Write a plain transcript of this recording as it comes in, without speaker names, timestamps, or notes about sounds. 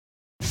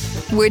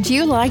Would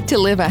you like to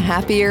live a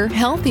happier,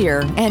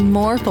 healthier, and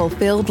more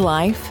fulfilled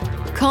life?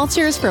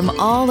 Cultures from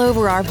all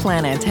over our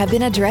planet have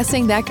been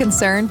addressing that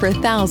concern for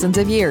thousands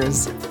of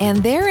years,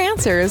 and their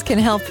answers can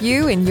help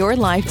you in your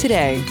life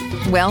today.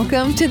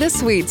 Welcome to The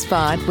Sweet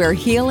Spot, where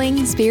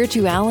healing,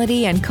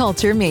 spirituality, and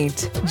culture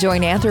meet.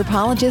 Join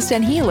anthropologist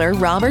and healer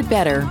Robert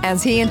Vetter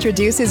as he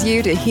introduces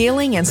you to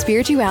healing and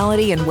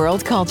spirituality in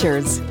world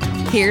cultures.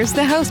 Here's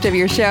the host of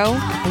your show,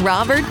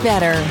 Robert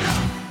Vetter.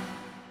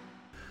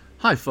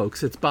 Hi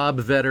folks, it's Bob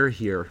Vetter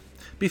here.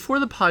 Before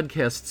the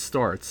podcast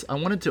starts, I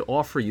wanted to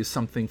offer you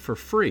something for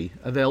free,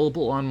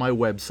 available on my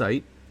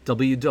website,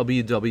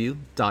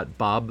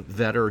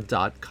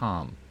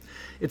 www.bobvetter.com.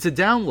 It's a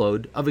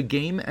download of a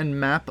game and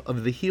map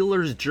of the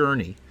healer's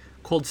journey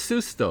called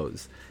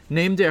Sustos,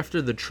 named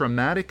after the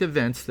traumatic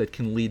events that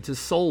can lead to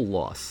soul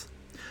loss.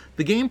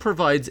 The game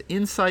provides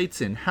insights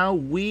in how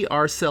we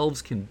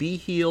ourselves can be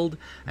healed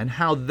and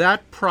how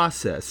that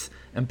process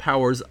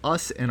empowers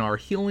us in our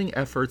healing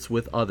efforts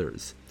with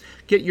others.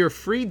 Get your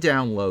free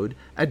download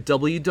at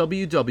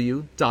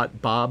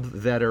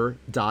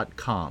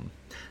www.bobvetter.com.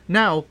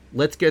 Now,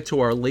 let's get to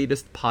our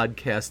latest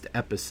podcast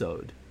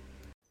episode.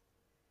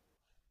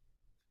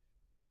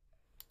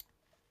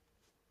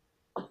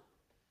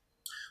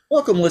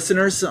 Welcome,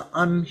 listeners.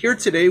 I'm here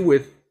today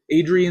with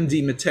Adrian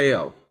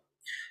DiMatteo.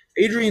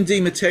 Adrian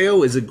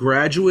DiMatteo is a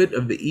graduate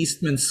of the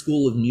Eastman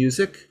School of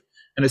Music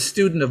and a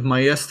student of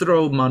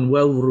Maestro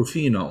Manuel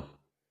Rufino.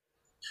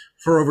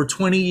 For over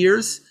 20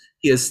 years,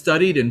 he has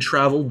studied and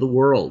traveled the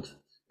world,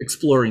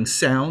 exploring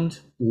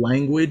sound,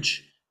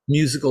 language,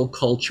 musical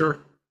culture,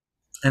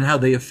 and how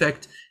they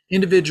affect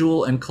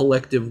individual and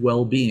collective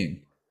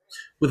well-being.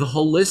 With a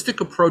holistic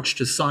approach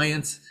to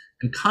science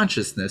and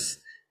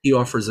consciousness, he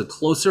offers a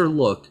closer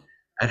look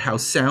at how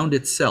sound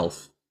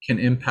itself can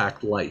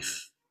impact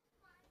life.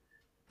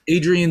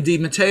 Adrian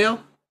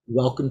DiMatteo,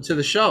 welcome to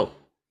the show.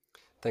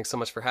 Thanks so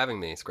much for having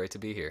me. It's great to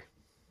be here.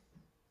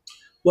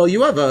 Well,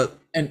 you have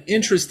an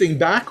interesting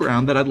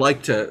background that I'd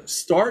like to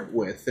start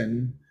with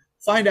and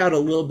find out a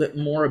little bit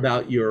more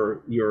about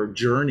your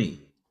journey.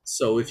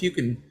 So if you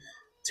can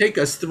take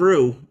us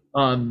through,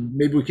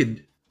 maybe we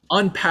could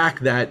unpack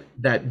that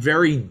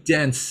very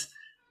dense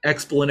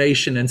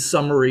explanation and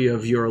summary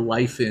of your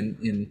life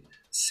in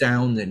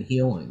sound and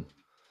healing.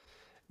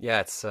 Yeah,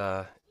 it's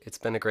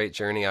been a great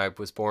journey. I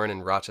was born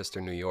in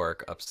Rochester, New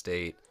York,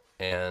 upstate,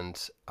 and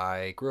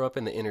I grew up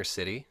in the inner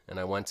city, and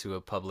I went to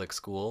a public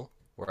school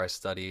where I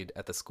studied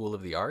at the School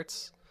of the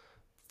Arts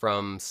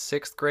from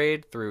 6th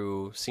grade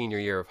through senior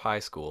year of high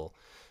school.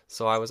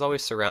 So I was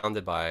always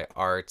surrounded by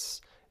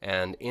arts,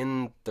 and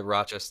in the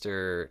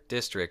Rochester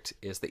district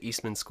is the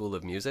Eastman School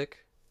of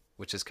Music,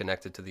 which is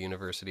connected to the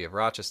University of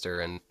Rochester,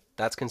 and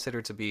that's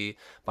considered to be,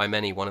 by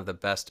many, one of the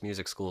best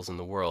music schools in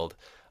the world,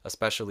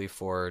 especially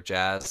for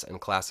jazz and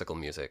classical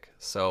music.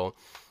 So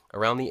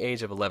around the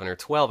age of 11 or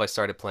 12, I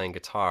started playing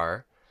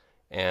guitar,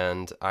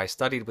 and I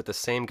studied with the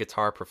same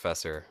guitar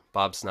professor,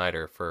 Bob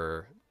Snyder,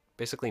 for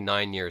basically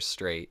 9 years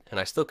straight,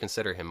 and I still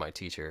consider him my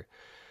teacher,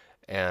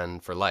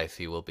 and for life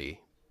he will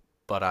be.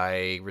 But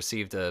I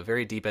received a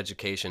very deep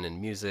education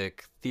in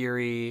music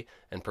theory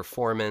and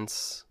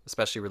performance,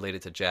 especially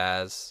related to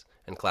jazz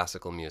and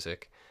classical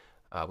music,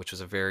 which was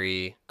a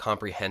very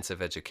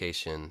comprehensive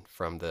education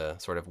from the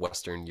sort of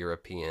Western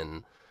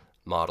European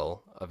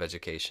model of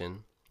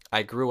education.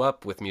 I grew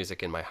up with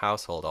music in my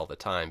household all the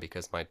time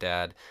because my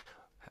dad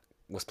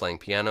was playing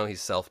piano.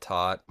 He's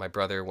self-taught. My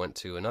brother went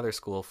to another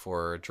school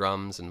for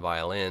drums and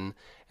violin,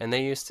 and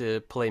they used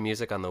to play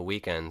music on the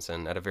weekends.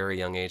 And at a very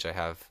young age, I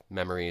have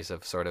memories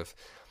of sort of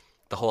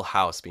the whole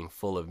house being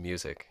full of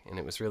music, and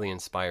it was really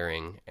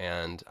inspiring.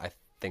 And I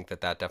think that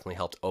definitely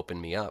helped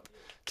open me up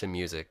to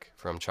music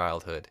from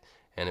childhood.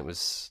 And it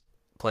was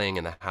playing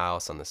in the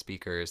house on the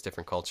speakers,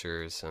 different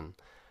cultures, and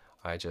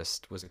I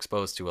just was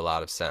exposed to a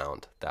lot of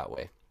sound that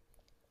way.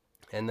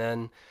 And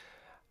then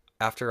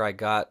after I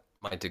got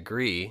my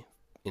degree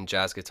in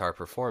jazz guitar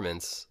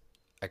performance,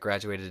 I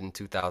graduated in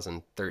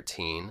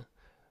 2013,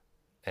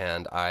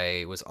 and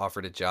I was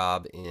offered a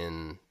job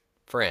in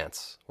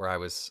France where I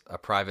was a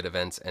private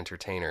events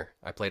entertainer.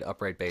 I played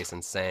upright bass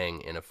and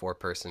sang in a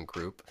 4-person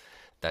group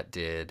that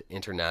did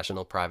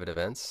international private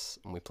events,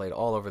 and we played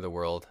all over the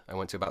world. I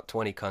went to about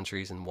 20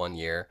 countries in 1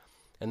 year,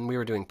 and we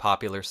were doing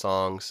popular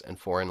songs and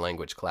foreign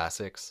language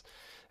classics,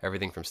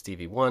 everything from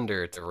Stevie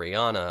Wonder to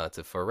Rihanna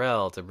to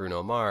Pharrell to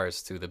Bruno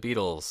Mars to the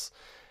Beatles,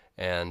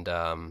 and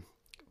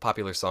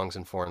popular songs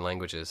in foreign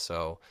languages.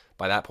 So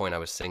by that point I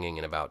was singing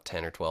in about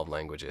 10 or 12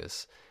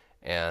 languages.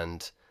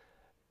 And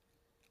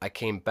I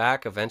came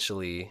back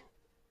eventually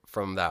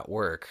from that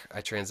work.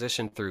 I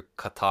transitioned through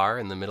Qatar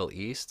in the Middle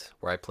East,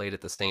 where I played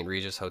at the St.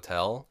 Regis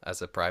Hotel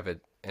as a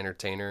private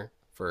entertainer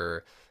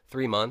for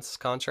 3 months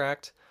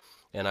contract.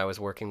 And I was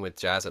working with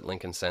Jazz at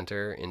Lincoln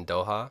Center in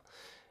Doha,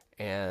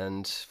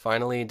 and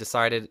finally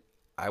decided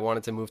I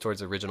wanted to move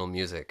towards original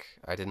music.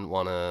 I didn't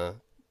want to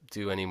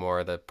do any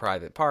more of the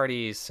private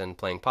parties and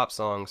playing pop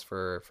songs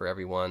for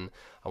everyone.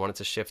 I wanted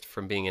to shift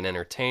from being an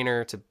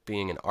entertainer to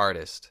being an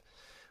artist,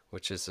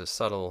 which is a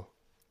subtle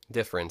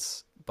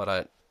difference, but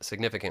a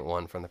significant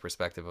one from the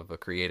perspective of a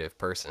creative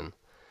person.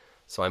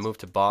 So I moved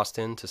to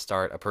Boston to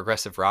start a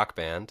progressive rock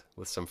band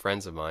with some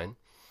friends of mine,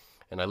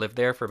 and I lived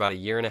there for about a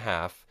year and a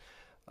half,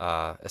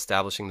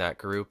 establishing that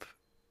group,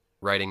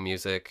 writing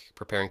music,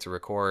 preparing to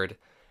record.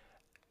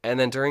 And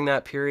then during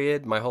that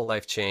period, my whole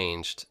life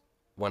changed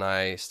when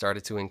I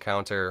started to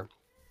encounter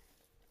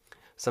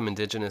some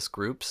indigenous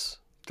groups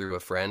through a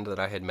friend that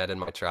I had met in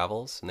my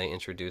travels, and they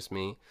introduced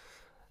me.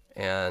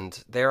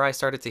 And there I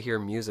started to hear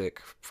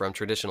music from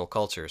traditional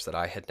cultures that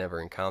I had never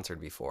encountered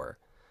before,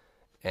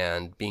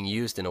 and being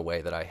used in a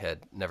way that I had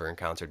never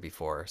encountered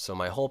before. So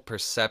my whole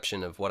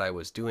perception of what I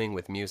was doing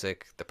with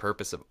music, the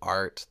purpose of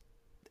art,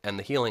 and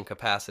the healing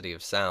capacity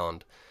of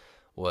sound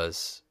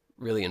was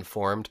really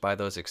informed by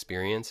those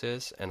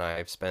experiences. And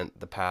I've spent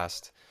the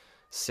past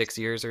 6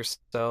 years or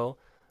so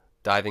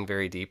diving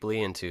very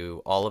deeply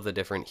into all of the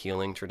different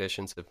healing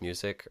traditions of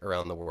music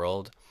around the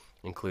world,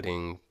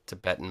 including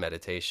Tibetan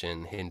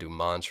meditation, Hindu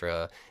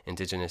mantra,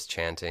 indigenous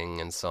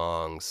chanting and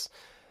songs,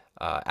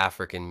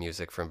 African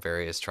music from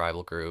various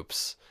tribal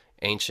groups,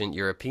 ancient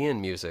European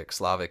music,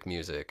 Slavic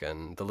music,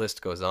 and the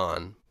list goes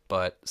on.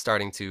 But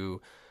starting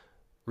to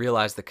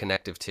realize the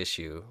connective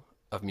tissue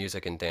of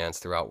music and dance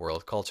throughout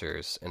world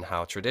cultures, and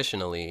how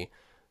traditionally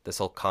this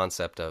whole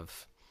concept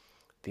of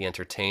the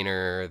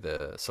entertainer,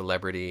 the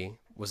celebrity,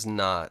 was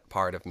not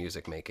part of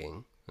music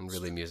making. And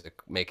really, music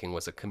making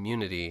was a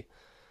community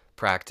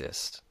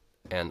practice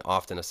and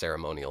often a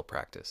ceremonial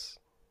practice.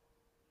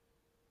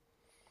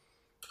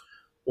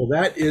 Well,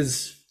 that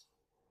is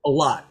a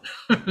lot.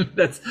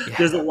 There's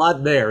a Yeah.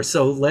 lot there.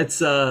 So let's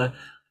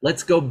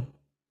go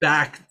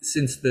back,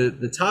 since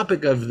the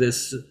topic of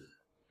this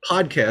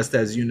podcast,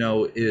 as you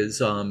know,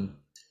 is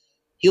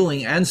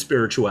healing and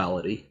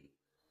spirituality.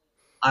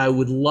 I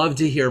would love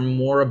to hear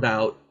more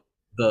about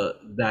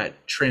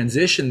that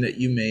transition that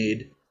you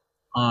made,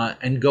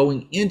 and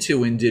going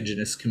into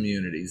indigenous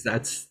communities.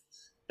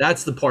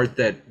 That's the part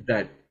that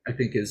I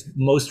think is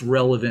most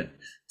relevant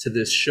to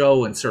this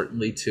show, and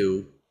certainly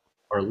to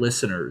our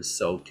listeners.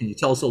 So can you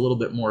tell us a little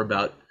bit more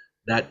about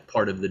that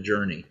part of the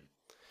journey?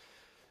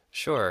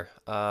 Sure.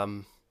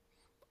 I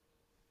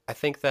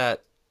think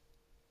that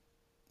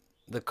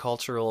the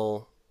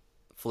cultural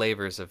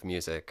flavors of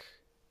music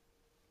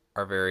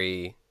are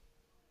very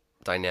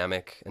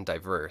dynamic and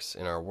diverse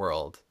in our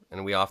world,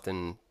 and we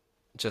often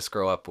just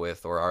grow up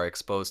with or are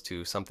exposed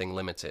to something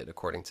limited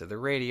according to the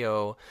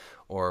radio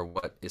or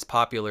what is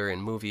popular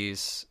in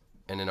movies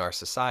and in our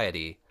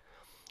society.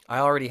 I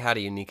already had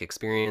a unique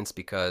experience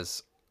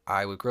because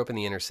I would grow up in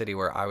the inner city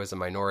where I was a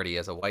minority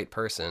as a white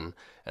person,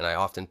 and I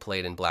often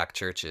played in black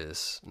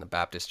churches, in the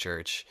Baptist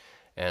church,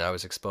 and I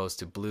was exposed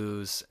to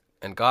blues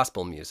and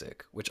gospel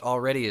music, which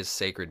already is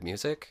sacred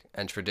music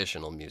and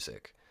traditional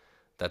music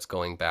that's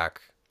going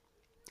back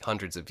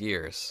hundreds of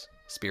years,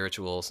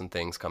 spirituals and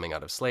things coming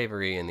out of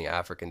slavery in the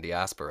African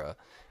diaspora,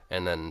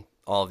 and then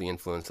all the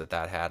influence that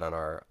that had on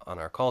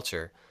our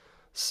culture.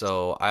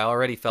 So I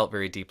already felt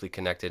very deeply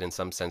connected in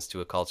some sense to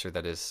a culture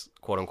that is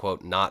quote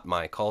unquote not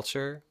my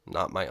culture,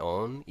 not my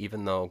own,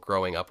 even though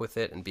growing up with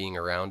it and being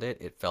around it,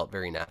 it felt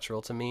very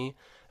natural to me.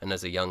 And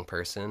as a young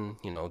person,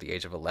 the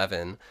age of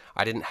 11,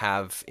 I didn't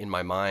have in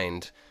my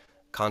mind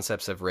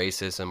concepts of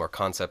racism or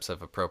concepts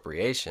of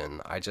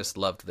appropriation. I just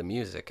loved the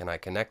music and I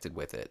connected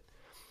with it.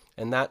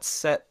 And that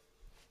set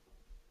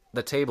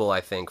the table,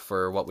 I think,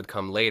 for what would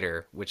come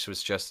later, which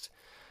was just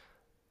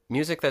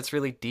music that's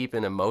really deep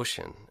in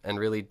emotion and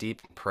really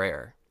deep in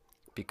prayer.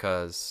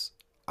 Because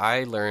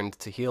I learned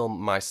to heal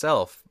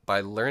myself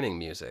by learning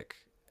music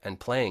and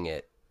playing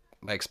it,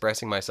 by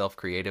expressing myself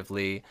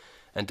creatively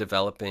and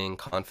developing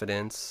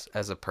confidence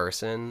as a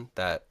person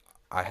that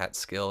I had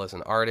skill as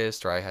an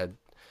artist, or I had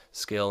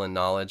skill and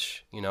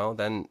knowledge,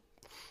 then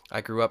I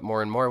grew up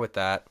more and more with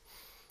that.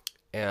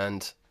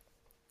 And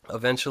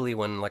eventually,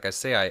 when, like I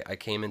say, I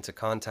came into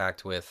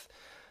contact with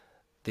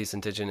these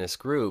indigenous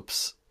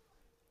groups,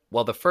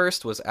 well, one of the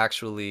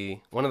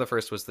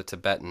first was the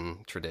Tibetan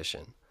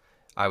tradition.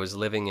 I was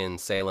living in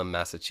Salem,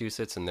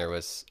 Massachusetts, and there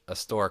was a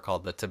store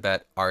called the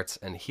Tibet Arts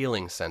and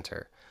Healing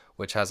Center,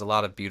 which has a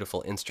lot of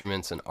beautiful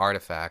instruments and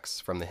artifacts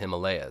from the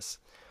Himalayas.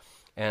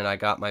 And I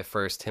got my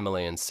first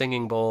Himalayan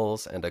singing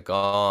bowls and a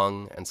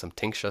gong and some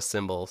tingsha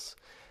cymbals.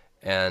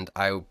 And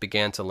I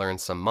began to learn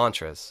some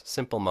mantras,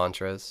 simple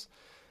mantras,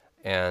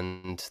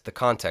 and the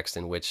context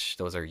in which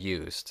those are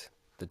used,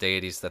 the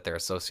deities that they're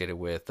associated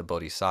with, the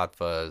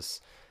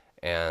bodhisattvas,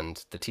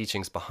 and the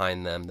teachings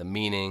behind them, the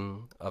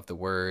meaning of the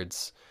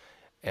words,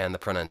 and the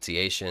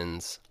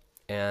pronunciations.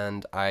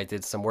 And I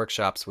did some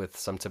workshops with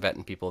some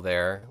Tibetan people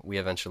there. We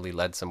eventually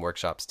led some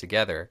workshops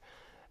together.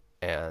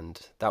 And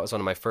that was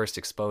one of my first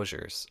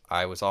exposures.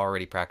 I was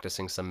already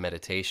practicing some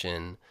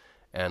meditation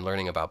and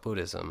learning about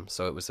Buddhism,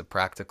 so it was a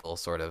practical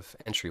sort of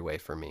entryway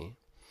for me.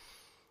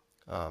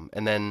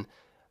 And then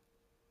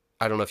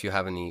I don't know if you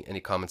have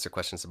any comments or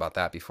questions about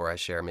that before I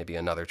share maybe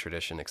another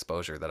tradition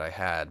exposure that I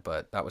had,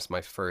 but that was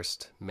my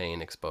first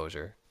main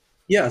exposure.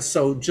 Yeah,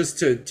 so just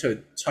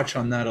to touch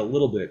on that a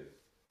little bit,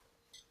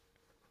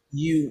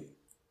 you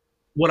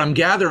what I'm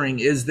gathering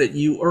is that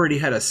you already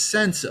had a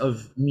sense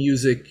of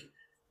music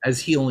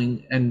as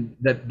healing, and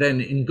that then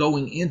in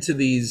going into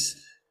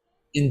these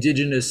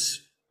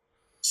indigenous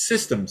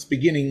systems,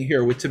 beginning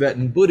here with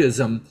Tibetan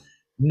Buddhism,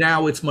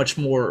 now it's much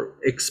more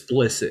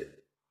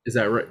explicit. Is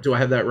that right? Do I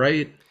have that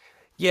right?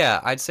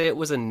 Yeah, I'd say it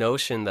was a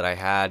notion that I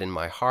had in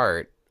my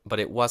heart, but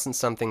it wasn't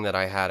something that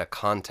I had a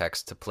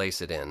context to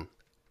place it in.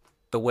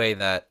 The way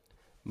that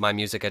my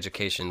music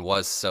education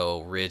was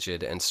so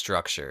rigid and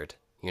structured.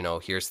 You know,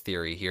 here's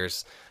theory,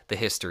 here's the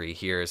history,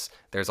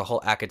 there's a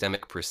whole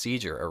academic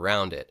procedure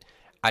around it.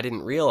 I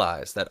didn't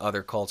realize that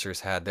other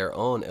cultures had their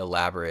own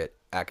elaborate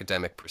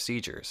academic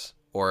procedures,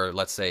 or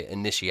let's say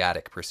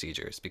initiatic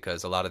procedures,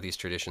 because a lot of these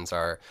traditions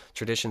are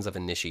traditions of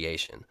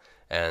initiation,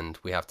 and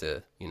we have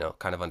to,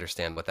 kind of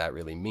understand what that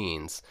really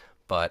means.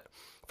 But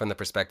from the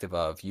perspective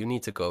of you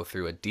need to go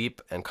through a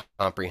deep and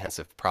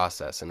comprehensive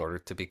process in order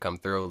to become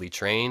thoroughly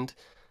trained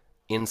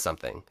in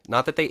something.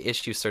 Not that they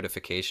issue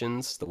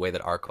certifications the way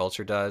that our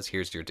culture does.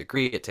 Here's your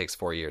degree. It takes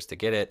 4 years to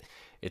get it.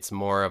 It's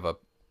more of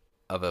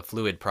a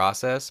fluid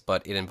process,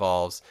 but it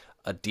involves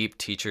a deep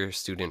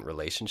teacher-student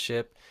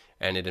relationship,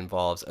 and it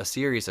involves a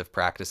series of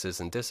practices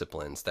and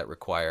disciplines that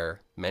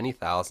require many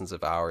thousands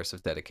of hours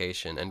of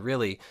dedication, and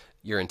really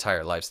your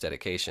entire life's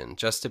dedication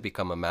just to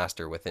become a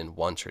master within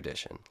one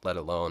tradition, let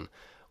alone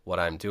what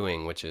I'm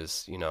doing, which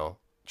is,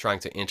 trying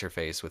to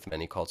interface with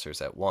many cultures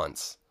at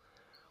once.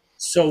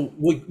 So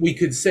we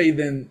could say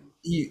then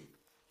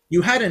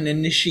you had an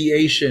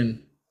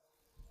initiation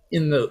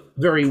in the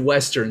very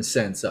Western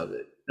sense of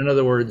it. In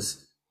other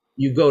words,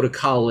 you go to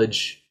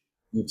college,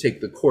 you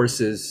take the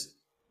courses,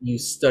 you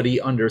study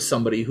under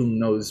somebody who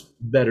knows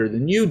better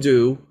than you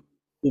do,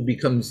 who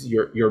becomes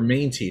your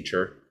main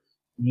teacher.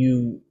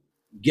 You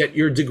get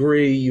your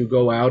degree, you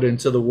go out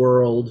into the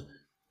world,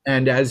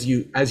 and as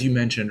you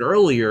mentioned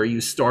earlier, you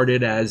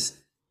started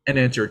as an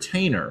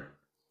entertainer.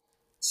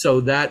 So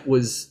that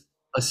was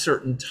a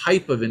certain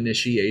type of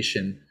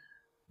initiation.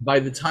 By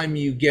the time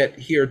you get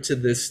here to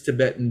this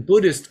Tibetan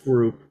Buddhist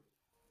group,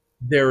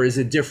 there is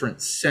a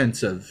different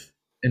sense of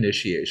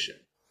initiation.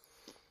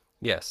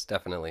 Yes,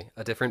 definitely.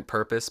 A different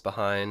purpose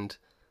behind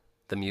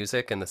the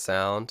music and the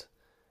sound,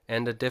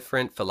 and a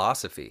different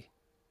philosophy,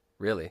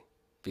 really.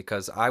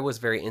 Because I was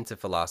very into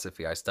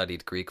philosophy. I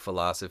studied Greek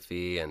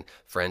philosophy and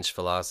French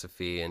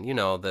philosophy, and,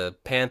 the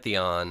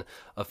pantheon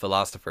of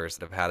philosophers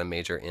that have had a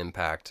major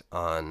impact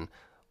on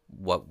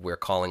what we're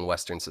calling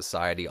Western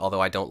society, although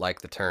I don't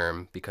like the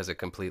term because it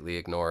completely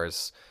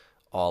ignores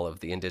all of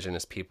the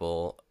indigenous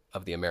people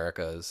of the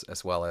Americas,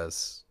 as well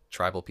as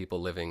tribal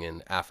people living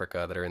in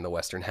Africa that are in the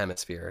Western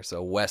Hemisphere.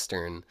 So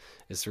Western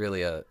is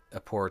really a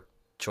poor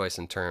choice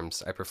in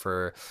terms. I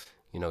prefer,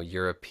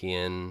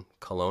 European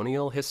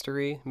colonial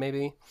history,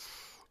 maybe.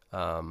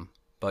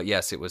 But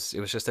yes, it was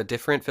just a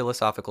different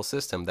philosophical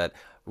system that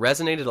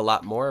resonated a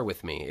lot more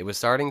with me. It was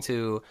starting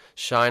to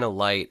shine a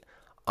light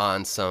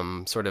on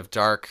some sort of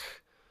dark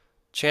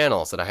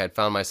channels that I had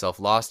found myself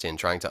lost in,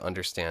 trying to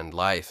understand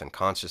life and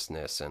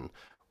consciousness and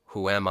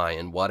who am I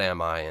and what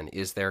am I and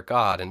is there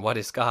God and what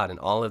is God, and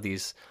all of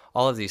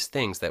these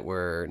things that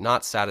were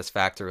not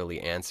satisfactorily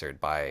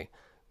answered by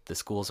the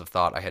schools of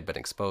thought I had been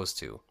exposed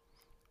to.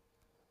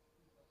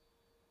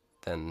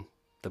 Then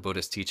the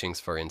Buddhist teachings,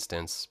 for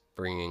instance,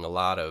 bringing a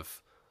lot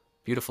of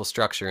beautiful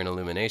structure and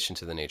illumination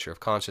to the nature of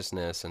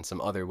consciousness and some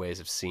other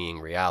ways of seeing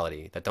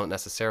reality that don't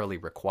necessarily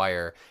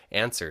require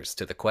answers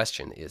to the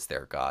question, is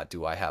there God?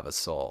 Do I have a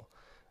soul?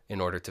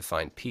 In order to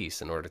find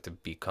peace, in order to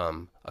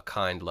become a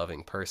kind,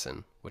 loving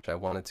person, which I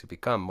wanted to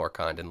become more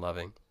kind and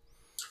loving.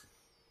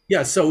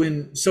 Yeah, so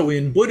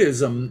in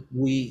Buddhism,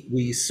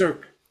 we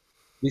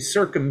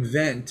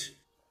circumvent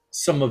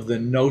some of the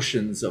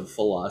notions of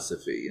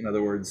philosophy. In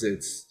other words,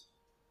 it's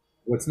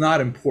what's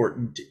not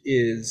important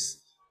is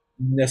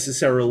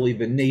necessarily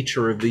the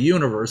nature of the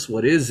universe.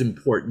 What is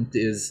important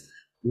is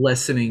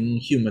lessening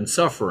human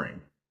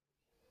suffering.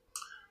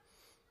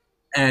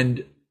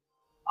 And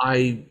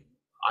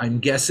I'm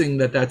guessing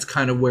that that's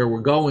kind of where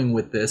we're going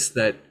with this,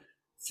 that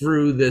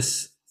through the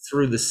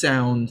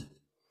sound,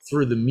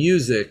 through the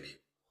music,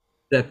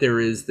 that there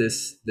is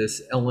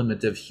this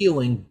element of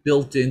healing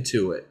built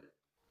into it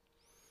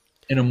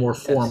in a more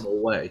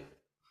formal way.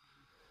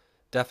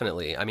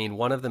 Definitely. I mean,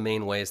 one of the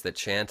main ways that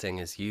chanting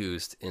is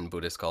used in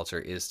Buddhist culture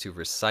is to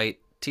recite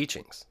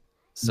teachings.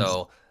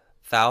 So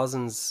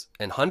thousands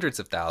and hundreds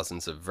of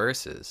thousands of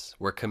verses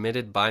were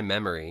committed by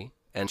memory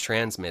and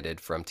transmitted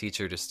from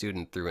teacher to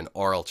student through an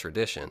oral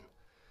tradition.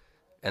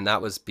 And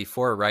that was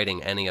before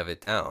writing any of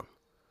it down.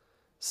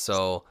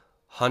 So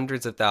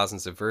hundreds of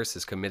thousands of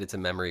verses committed to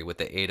memory with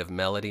the aid of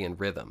melody and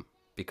rhythm,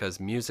 because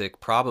music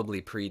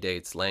probably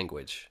predates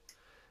language.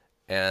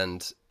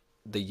 And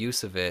the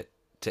use of it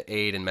to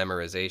aid in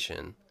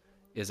memorization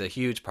is a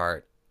huge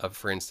part of,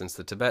 for instance,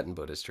 the Tibetan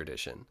Buddhist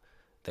tradition.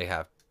 They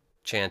have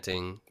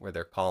chanting where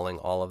they're calling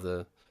all of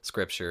the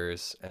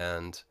scriptures,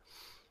 and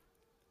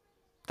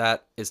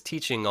that is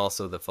teaching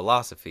also the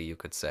philosophy, you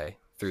could say,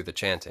 through the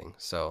chanting.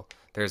 So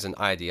there's an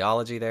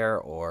ideology there,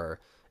 or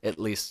at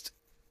least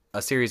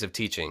a series of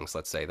teachings,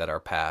 let's say, that are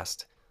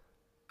passed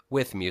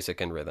with music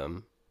and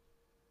rhythm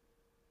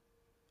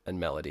and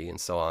melody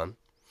and so on,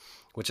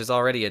 which is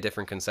already a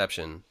different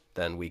conception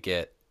than we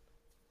get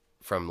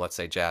from, let's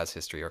say, jazz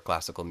history or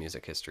classical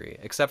music history,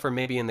 except for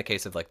maybe in the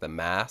case of like the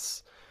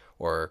Mass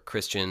or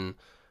Christian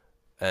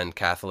and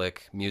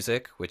Catholic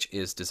music, which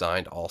is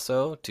designed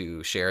also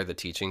to share the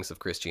teachings of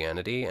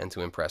Christianity and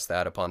to impress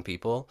that upon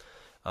people.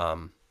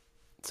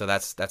 So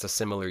that's a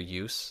similar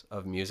use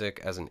of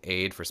music as an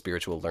aid for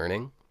spiritual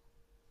learning.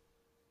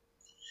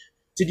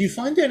 Did you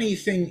find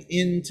anything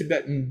in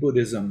Tibetan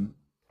Buddhism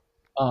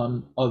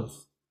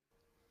of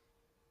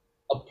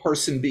a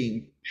person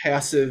being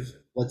passive,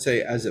 let's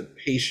say as a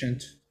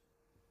patient,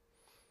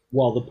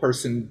 while the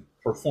person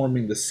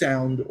performing the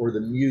sound or the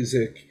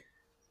music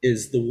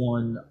is the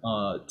one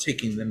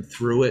taking them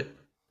through it?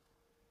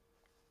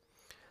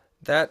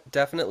 That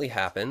definitely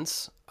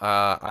happens.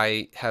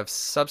 I have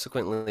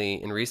subsequently,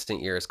 in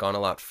recent years, gone a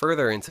lot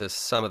further into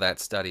some of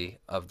that study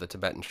of the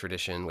Tibetan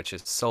tradition, which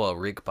is Sowa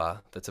Rigpa,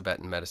 the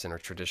Tibetan medicine or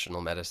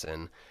traditional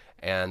medicine.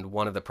 And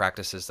one of the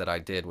practices that I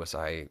did was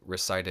I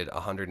recited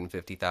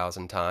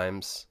 150,000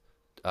 times,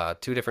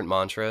 two different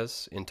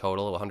mantras in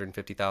total,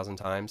 150,000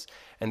 times.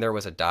 And there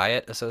was a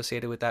diet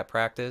associated with that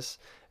practice.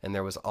 And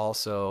there was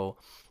also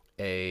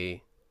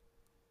a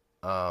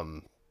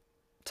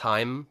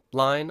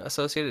timeline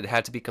associated. It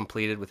had to be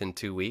completed within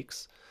 2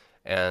 weeks,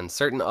 and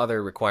certain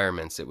other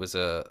requirements. It was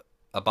a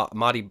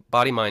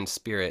body mind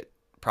spirit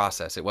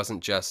process. It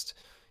wasn't just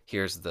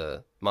here's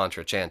the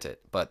mantra, chant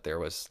it, but there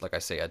was, like I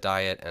say, a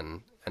diet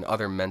and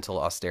other mental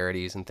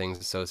austerities and things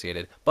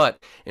associated.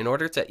 But in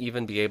order to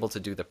even be able to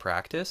do the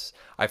practice,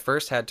 I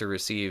first had to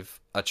receive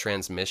a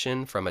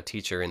transmission from a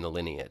teacher in the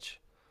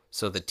lineage.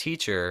 So the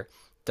teacher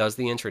does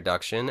the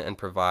introduction and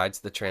provides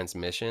the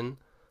transmission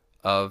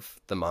of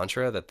the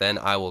mantra that then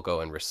I will go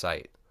and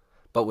recite.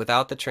 But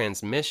without the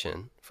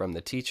transmission from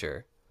the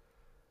teacher,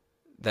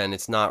 then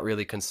it's not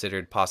really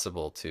considered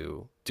possible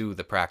to do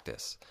the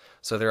practice.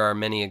 So there are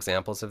many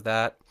examples of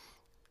that,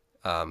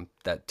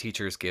 that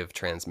teachers give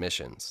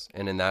transmissions.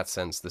 And in that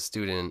sense, the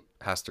student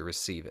has to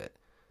receive it.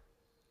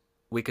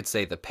 We could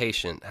say the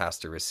patient has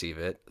to receive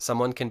it.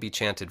 Someone can be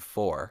chanted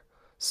for.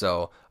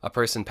 So a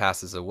person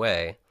passes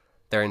away,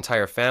 their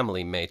entire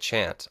family may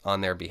chant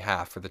on their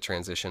behalf for the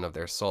transition of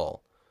their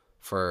soul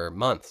for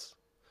months.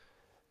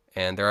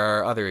 And there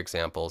are other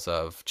examples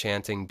of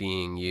chanting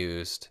being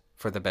used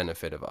for the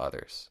benefit of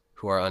others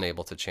who are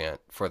unable to chant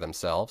for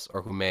themselves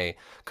or who may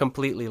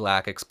completely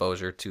lack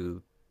exposure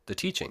to the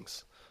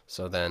teachings.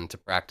 So then to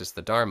practice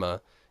the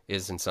Dharma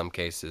is in some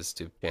cases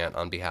to chant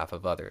on behalf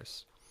of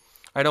others.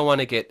 I don't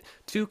want to get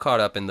too caught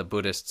up in the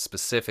Buddhist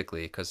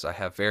specifically because I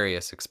have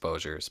various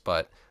exposures,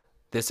 but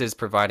this is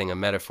providing a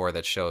metaphor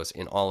that shows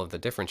in all of the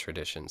different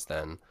traditions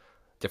then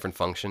different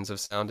functions of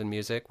sound and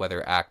music,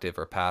 whether active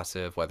or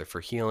passive, whether for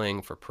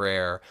healing, for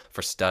prayer,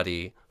 for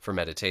study, for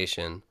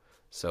meditation.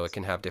 So it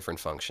can have different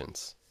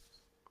functions.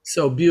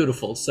 So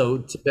beautiful. So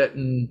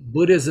Tibetan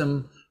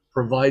Buddhism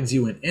provides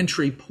you an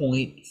entry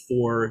point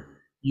for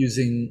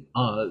using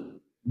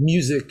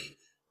music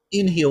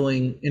in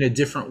healing in a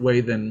different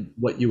way than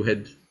what you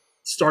had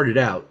started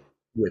out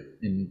with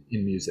in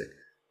music.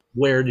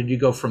 Where did you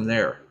go from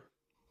there?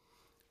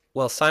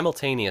 Well,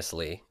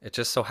 simultaneously, it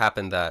just so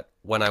happened that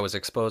when I was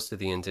exposed to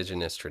the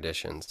indigenous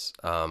traditions,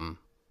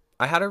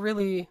 I had a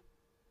really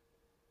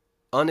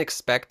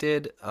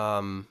unexpected,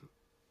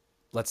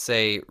 let's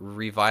say,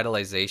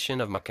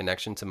 revitalization of my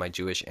connection to my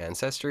Jewish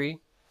ancestry,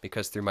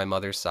 because through my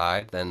mother's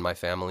side, then my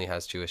family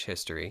has Jewish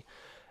history.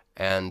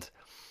 And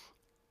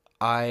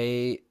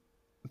I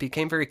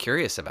became very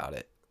curious about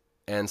it.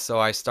 And so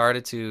I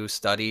started to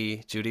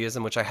study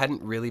Judaism, which I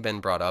hadn't really been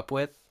brought up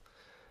with.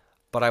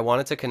 But I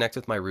wanted to connect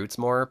with my roots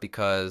more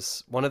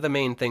because one of the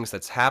main things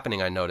that's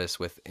happening, I notice,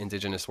 with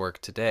indigenous work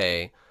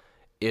today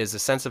is a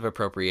sense of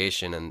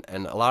appropriation.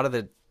 And a lot of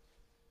the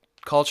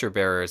culture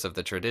bearers of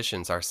the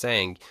traditions are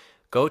saying,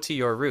 go to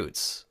your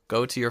roots,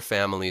 go to your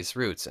family's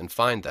roots and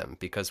find them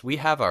because we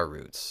have our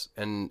roots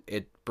and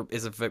it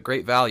is of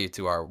great value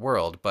to our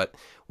world, but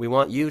we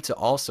want you to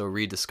also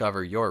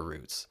rediscover your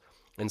roots.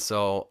 And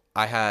so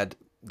I had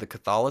the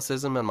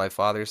Catholicism on my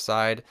father's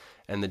side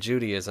and the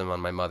Judaism on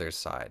my mother's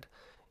side.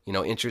 You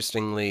know,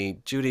 interestingly,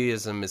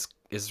 Judaism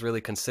is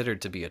really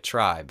considered to be a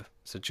tribe.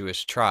 It's a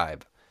Jewish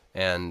tribe.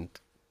 And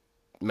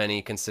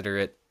many consider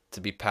it to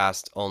be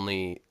passed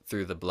only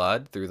through the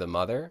blood, through the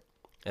mother.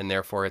 And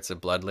therefore, it's a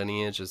blood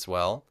lineage as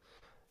well.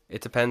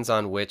 It depends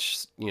on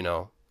which,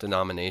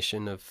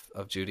 denomination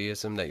of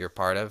Judaism that you're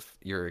part of,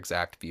 your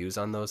exact views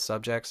on those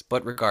subjects.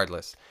 But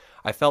regardless,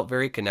 I felt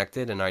very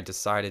connected and I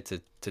decided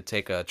to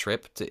take a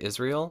trip to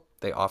Israel.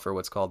 They offer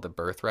what's called the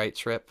birthright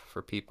trip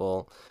for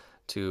people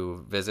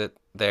to visit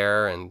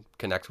there and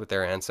connect with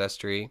their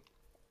ancestry.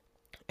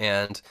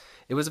 And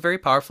it was a very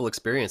powerful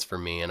experience for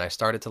me. And I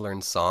started to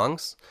learn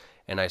songs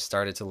and I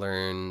started to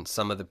learn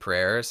some of the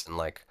prayers and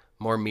like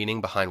more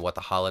meaning behind what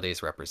the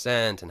holidays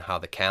represent and how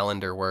the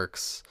calendar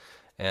works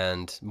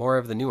and more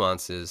of the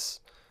nuances.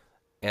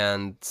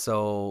 And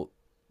so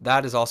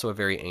that is also a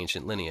very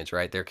ancient lineage,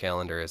 right? Their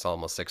calendar is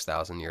almost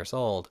 6,000 years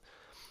old.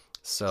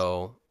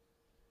 So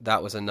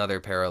that was another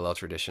parallel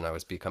tradition I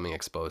was becoming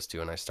exposed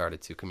to, and I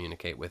started to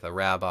communicate with a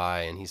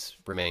rabbi, and he's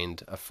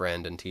remained a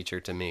friend and teacher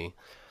to me.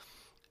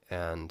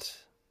 And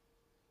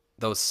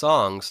those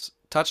songs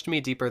touched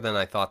me deeper than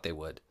I thought they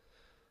would,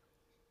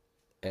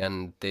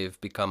 and they've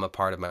become a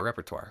part of my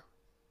repertoire.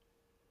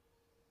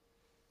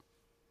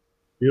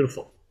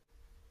 Beautiful.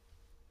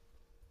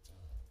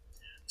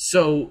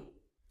 So,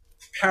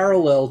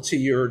 parallel to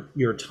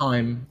your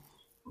time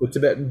with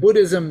Tibetan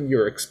Buddhism,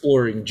 you're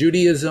exploring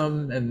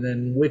Judaism, and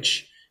then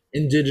which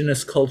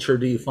indigenous culture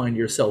do you find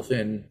yourself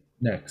in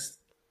next?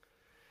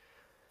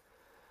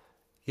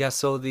 Yeah,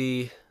 so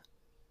the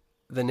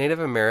Native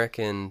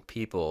American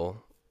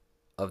people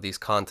of these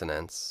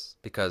continents,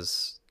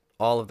 because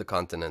all of the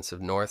continents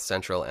of North,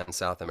 Central, and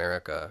South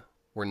America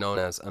were known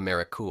as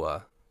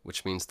Americua,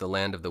 which means the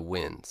land of the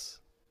winds.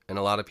 And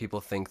a lot of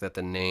people think that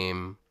the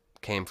name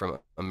came from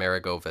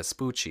Amerigo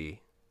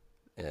Vespucci,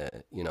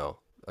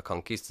 a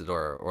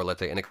conquistador, or let's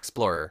say an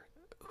explorer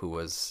who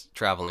was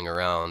traveling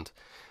around.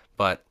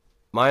 But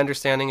my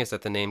understanding is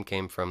that the name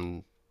came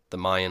from the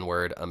Mayan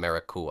word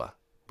Americua,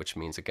 which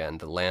means, again,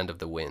 the land of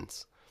the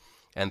winds.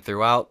 And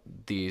throughout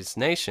these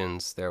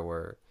nations, there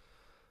were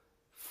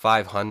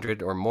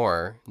 500 or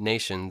more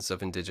nations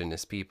of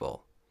indigenous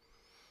people.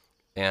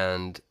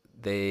 And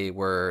they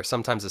were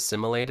sometimes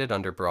assimilated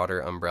under broader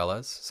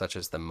umbrellas, such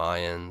as the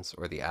Mayans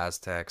or the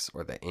Aztecs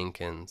or the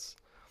Incans.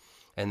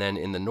 And then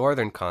in the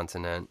northern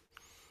continent,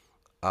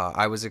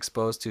 I was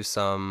exposed to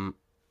some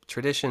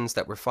traditions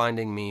that were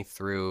finding me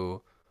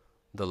through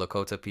the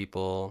Lakota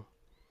people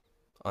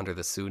under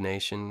the Sioux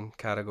Nation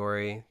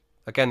category.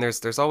 Again,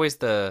 there's always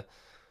the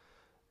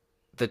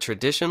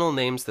traditional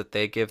names that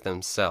they give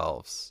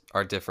themselves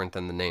are different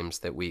than the names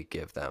that we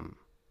give them.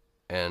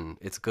 And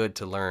it's good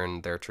to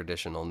learn their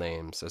traditional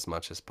names as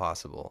much as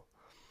possible.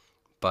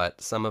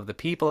 But some of the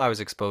people I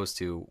was exposed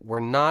to were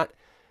not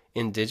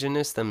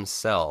indigenous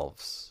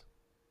themselves,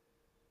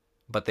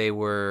 but they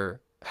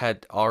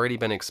had already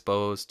been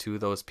exposed to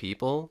those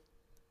people,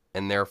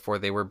 and therefore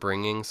they were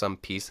bringing some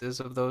pieces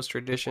of those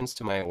traditions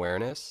to my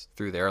awareness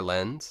through their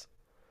lens.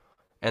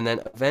 And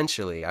then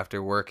eventually,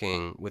 after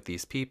working with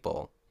these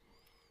people,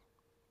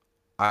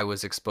 I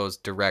was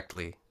exposed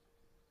directly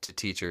to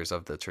teachers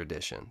of the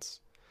traditions,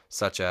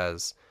 such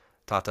as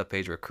Tata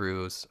Pedro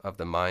Cruz of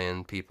the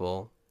Mayan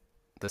people,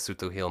 the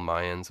Sutuhil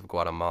Mayans of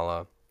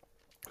Guatemala,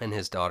 and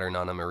his daughter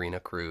Nana Marina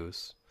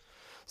Cruz,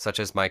 such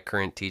as my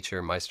current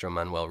teacher, Maestro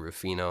Manuel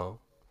Rufino,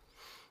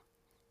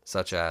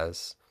 such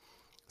as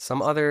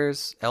some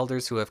others,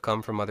 elders who have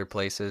come from other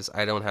places.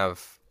 I don't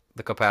have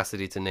the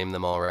capacity to name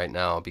them all right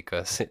now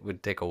because it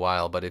would take a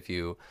while, but if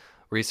you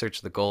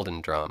research the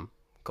Golden Drum,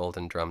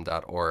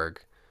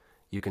 goldendrum.org,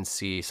 you can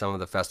see some of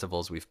the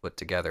festivals we've put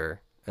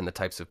together and the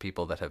types of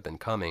people that have been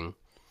coming.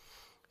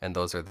 And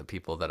those are the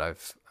people that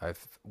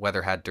I've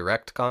whether had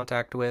direct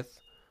contact with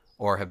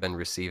or have been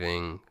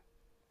receiving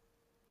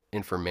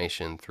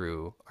information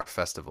through our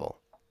festival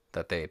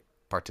that they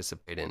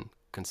participate in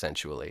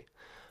consensually.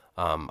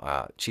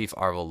 Chief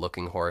Arvel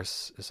Looking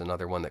Horse is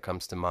another one that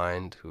comes to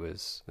mind, who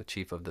is the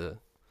chief of the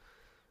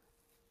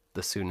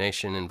Sioux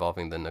Nation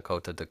involving the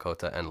Nakota,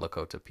 Dakota, and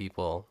Lakota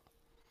people.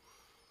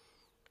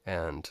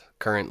 And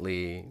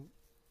currently,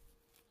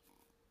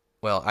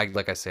 well,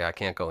 like I say, I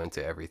can't go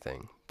into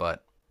everything,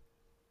 but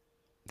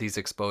these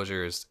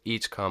exposures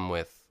each come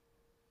with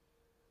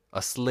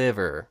a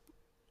sliver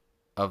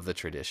of the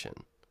tradition.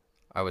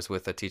 I was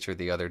with a teacher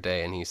the other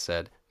day, and he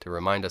said to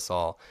remind us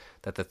all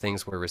that the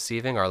things we're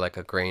receiving are like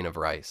a grain of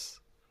rice.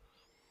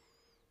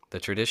 The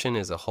tradition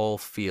is a whole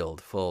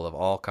field full of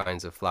all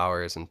kinds of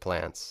flowers and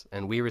plants,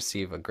 and we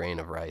receive a grain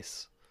of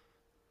rice.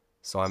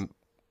 So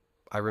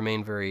I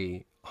remain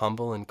very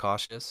humble and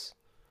cautious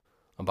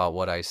about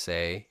what I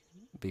say,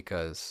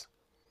 because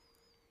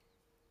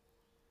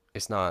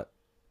it's not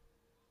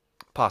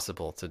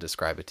possible to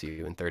describe it to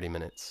you in 30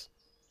 minutes.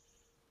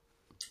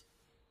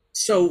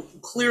 So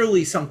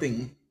clearly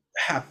something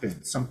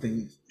happened,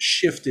 something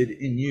shifted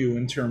in you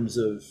in terms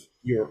of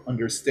your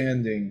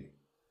understanding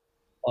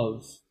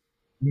of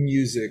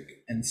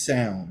music and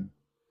sound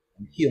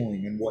and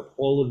healing and what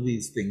all of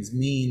these things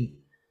mean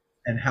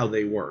and how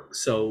they work.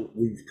 So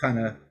we've kind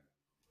of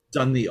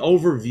done the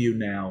overview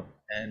now,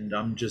 and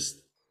I'm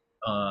just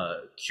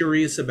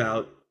curious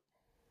about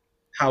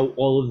how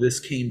all of this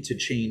came to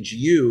change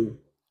you,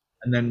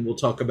 and then we'll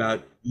talk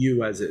about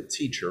you as a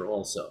teacher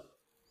also.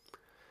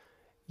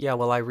 Yeah,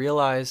 well, I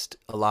realized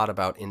a lot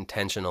about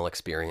intentional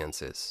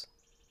experiences.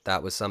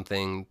 That was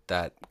something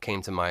that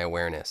came to my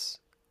awareness,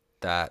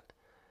 that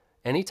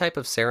any type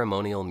of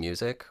ceremonial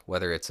music,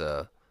 whether it's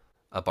a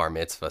bar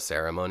mitzvah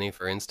ceremony,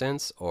 for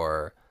instance,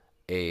 or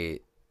a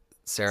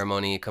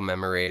ceremony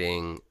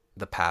commemorating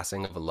the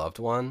passing of a loved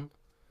one,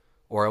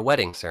 or a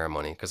wedding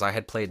ceremony, because I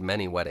had played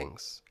many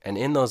weddings. And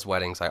in those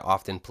weddings, I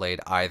often played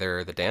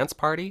either the dance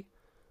party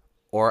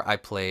or I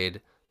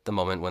played the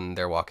moment when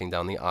they're walking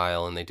down the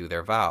aisle and they do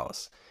their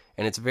vows.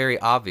 And it's very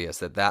obvious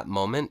that that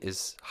moment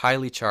is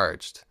highly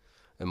charged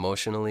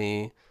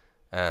emotionally,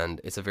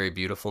 and it's a very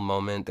beautiful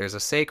moment. There's a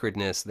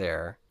sacredness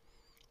there.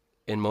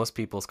 in most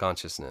people's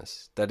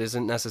consciousness that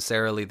isn't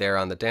necessarily there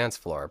on the dance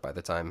floor by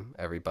the time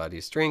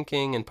everybody's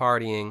drinking and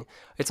partying.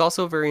 It's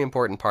also a very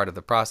important part of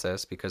the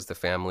process because the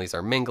families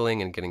are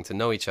mingling and getting to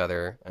know each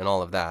other and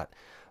all of that.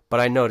 But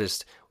I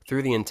noticed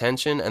through the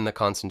intention and the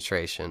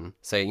concentration,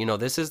 say,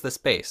 this is the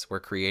space we're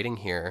creating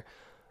here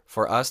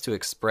for us to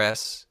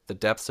express the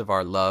depths of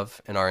our love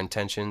and our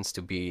intentions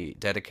to be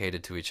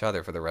dedicated to each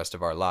other for the rest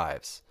of our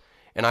lives.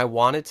 And I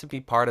wanted to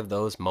be part of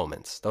those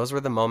moments. Those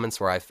were the moments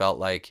where I felt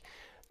like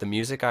the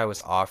music I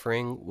was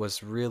offering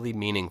was really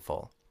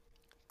meaningful,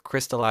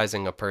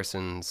 crystallizing a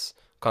person's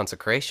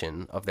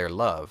consecration of their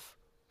love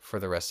for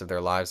the rest of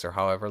their lives or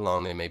however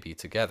long they may be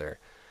together.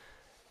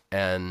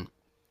 And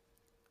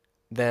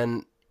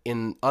then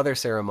in other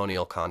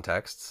ceremonial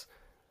contexts,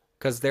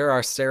 because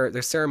there's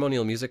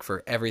ceremonial music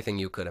for everything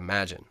you could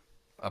imagine: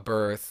 a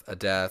birth, a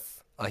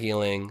death, a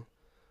healing,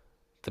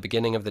 the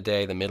beginning of the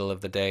day, the middle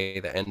of the day,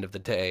 the end of the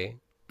day,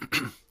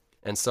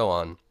 and so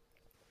on.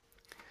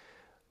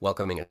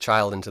 Welcoming a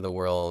child into the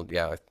world.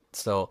 Yeah.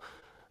 So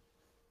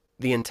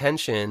the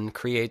intention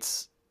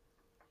creates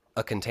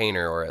a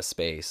container or a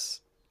space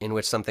in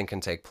which something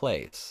can take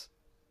place.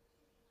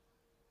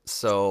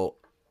 So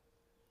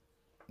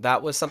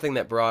that was something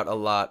that brought a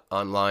lot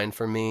online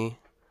for me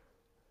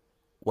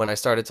when I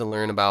started to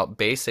learn about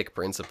basic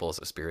principles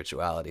of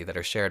spirituality that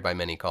are shared by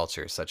many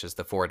cultures, such as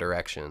the four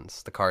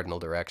directions, the cardinal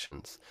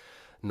directions,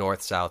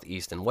 north, south,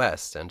 east, and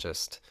west, and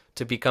just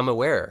to become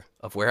aware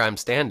of where I'm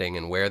standing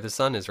and where the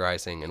sun is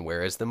rising and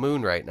where is the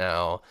moon right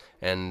now,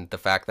 and the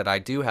fact that I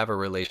do have a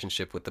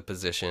relationship with the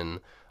position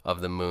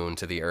of the moon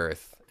to the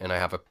earth, and I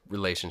have a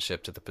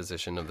relationship to the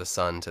position of the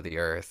sun to the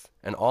earth,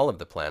 and all of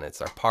the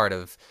planets are part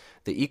of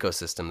the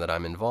ecosystem that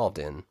I'm involved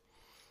in.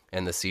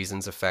 And the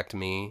seasons affect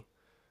me,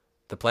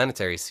 the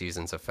planetary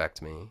seasons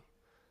affect me,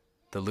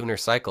 the lunar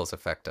cycles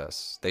affect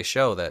us. They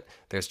show that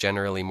there's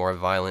generally more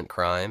violent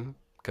crime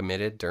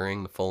committed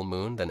during the full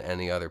moon than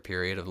any other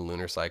period of the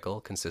lunar cycle.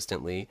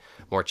 Consistently,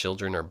 more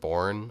children are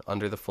born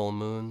under the full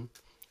moon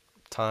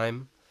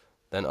time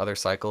than other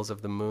cycles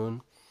of the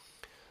moon.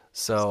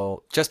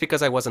 So just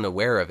because I wasn't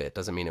aware of it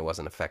doesn't mean it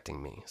wasn't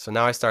affecting me. So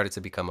now I started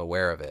to become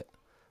aware of it,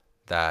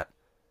 that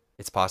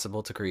it's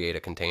possible to create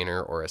a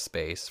container or a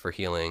space for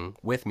healing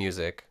with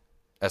music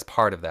as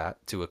part of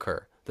that to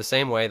occur. The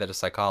same way that a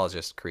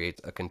psychologist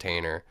creates a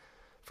container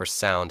for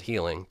sound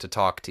healing, to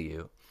talk to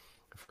you,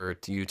 for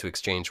you to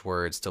exchange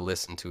words, to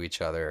listen to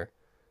each other.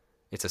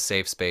 It's a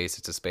safe space.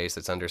 It's a space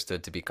that's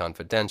understood to be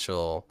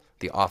confidential.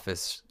 The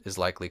office is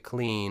likely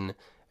clean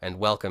and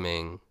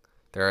welcoming.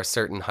 There are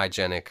certain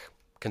hygienic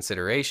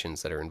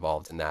considerations that are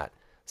involved in that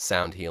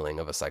sound healing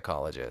of a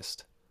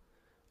psychologist.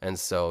 And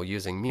so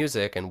using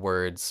music and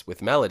words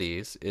with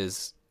melodies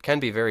can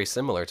be very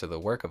similar to the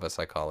work of a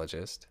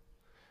psychologist.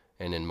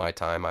 And in my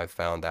time, I've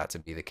found that to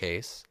be the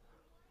case.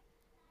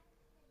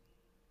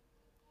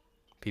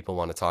 People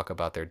want to talk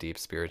about their deep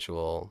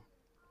spiritual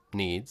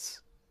needs.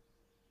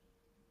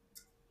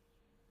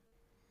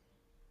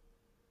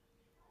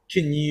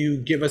 Can you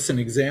give us an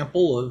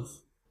example of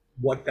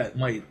what that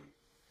might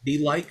be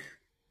like?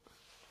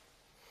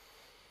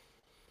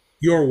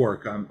 Your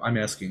work, I'm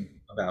asking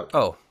about.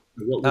 Oh,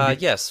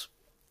 yes.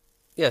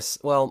 Yes.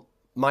 Well,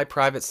 my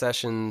private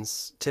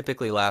sessions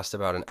typically last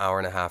about an hour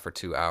and a half or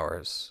 2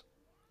 hours.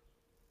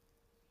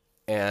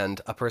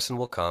 And a person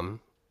will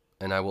come,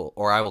 and I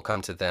will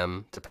come to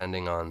them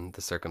depending on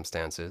the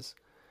circumstances.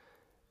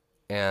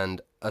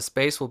 And a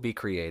space will be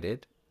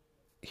created.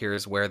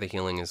 Here's where the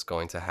healing is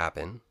going to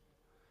happen.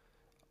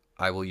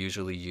 I will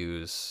usually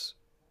use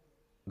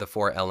the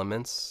four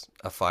elements: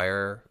 a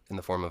fire in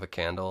the form of a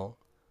candle,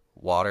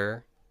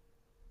 water,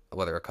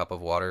 whether a cup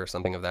of water or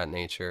something of that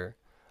nature.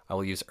 I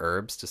will use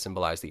herbs to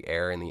symbolize the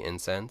air and the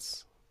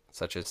incense,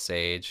 such as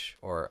sage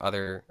or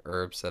other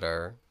herbs that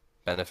are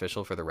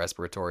beneficial for the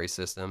respiratory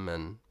system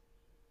and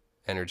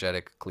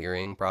energetic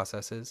clearing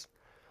processes.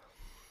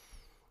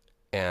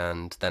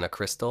 And then a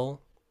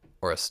crystal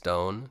or a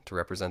stone to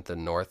represent the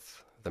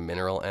north, the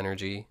mineral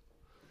energy.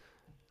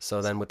 So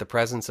then with the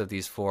presence of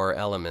these four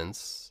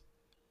elements,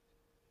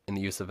 in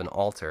the use of an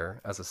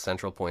altar as a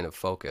central point of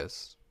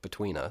focus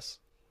between us,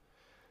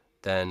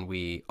 then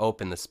we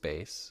open the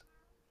space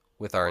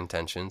with our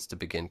intentions to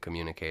begin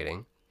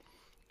communicating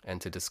and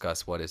to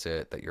discuss what is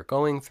it that you're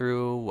going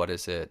through, what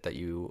is it that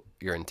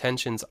your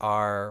intentions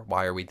are,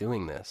 why are we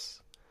doing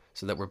this,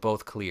 so that we're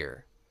both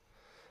clear.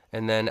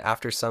 And then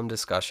after some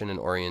discussion and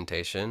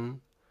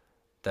orientation,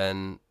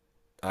 then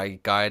I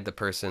guide the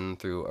person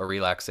through a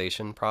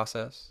relaxation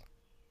process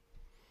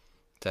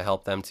to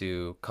help them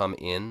to come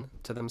in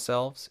to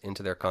themselves,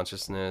 into their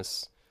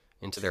consciousness,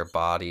 into their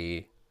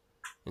body,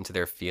 into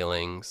their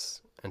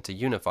feelings, and to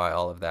unify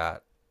all of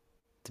that,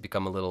 to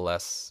become a little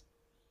less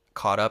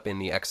caught up in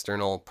the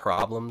external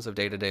problems of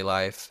day-to-day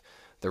life,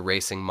 the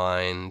racing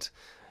mind,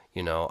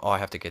 oh, I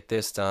have to get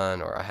this done,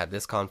 or I had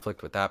this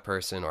conflict with that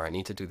person, or I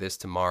need to do this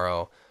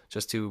tomorrow,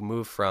 just to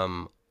move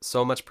from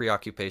so much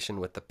preoccupation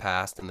with the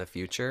past and the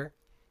future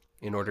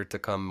in order to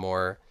come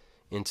more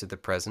into the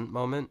present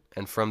moment,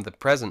 and from the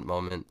present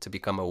moment to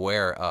become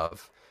aware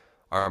of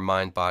our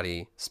mind,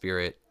 body,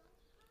 spirit,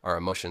 our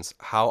emotions,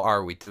 how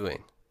are we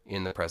doing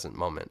in the present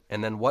moment?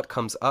 And then what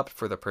comes up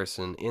for the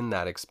person in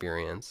that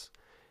experience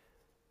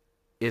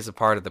is a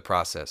part of the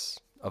process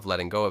of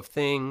letting go of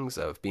things,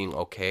 of being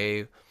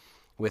okay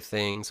with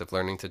things, of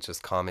learning to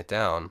just calm it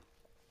down.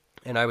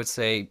 And I would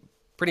say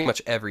pretty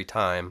much every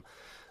time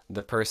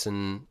the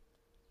person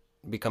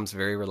becomes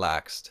very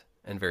relaxed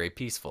and very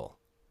peaceful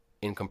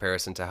in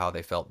comparison to how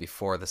they felt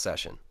before the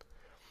session.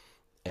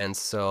 And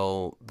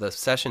so the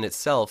session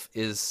itself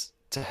is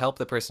to help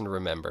the person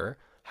remember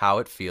how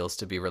it feels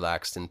to be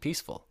relaxed and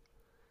peaceful.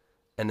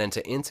 And then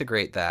to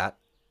integrate that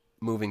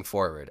moving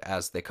forward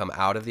as they come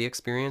out of the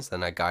experience,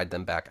 then I guide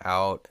them back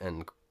out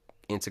and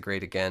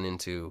integrate again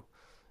into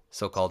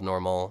so-called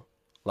normal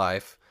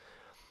life,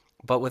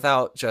 but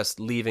without just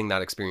leaving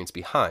that experience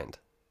behind,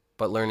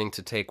 but learning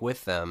to take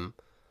with them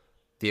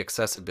the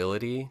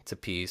accessibility to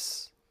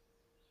peace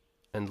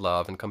and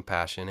love and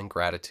compassion and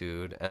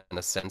gratitude and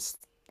a sense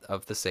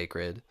of the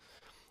sacred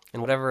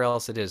and whatever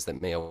else it is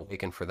that may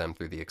awaken for them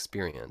through the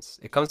experience.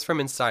 It comes from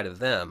inside of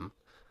them,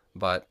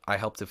 but I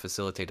help to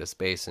facilitate a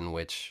space in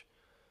which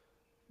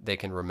they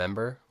can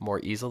remember more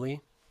easily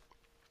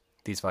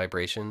these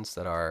vibrations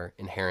that are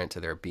inherent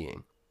to their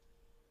being.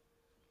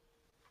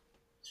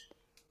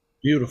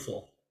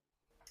 Beautiful.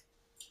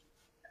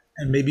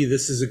 And maybe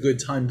this is a good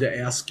time to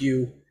ask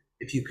you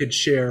if you could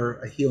share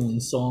a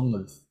healing song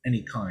of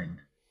any kind.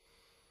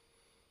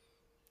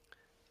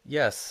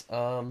 Yes,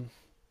 I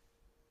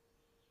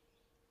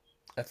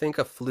think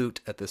a flute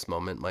at this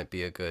moment might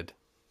be a good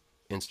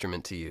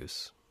instrument to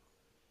use.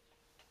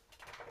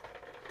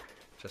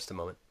 Just a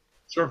moment.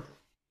 Sure.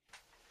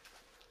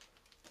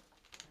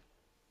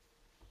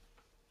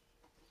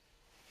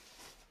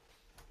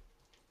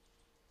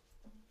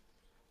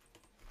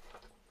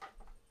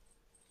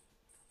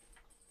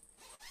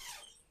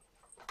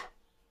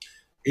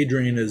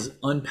 Adrian is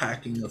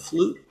unpacking a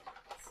flute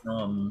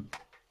from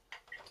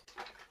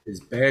his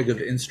bag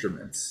of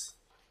instruments.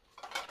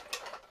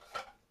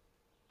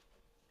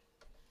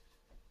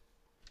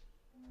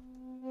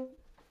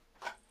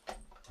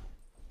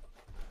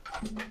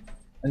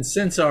 And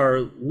since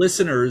our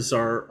listeners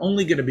are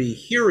only going to be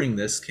hearing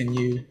this, can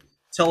you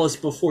tell us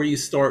before you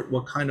start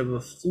what kind of a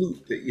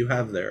flute that you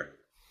have there?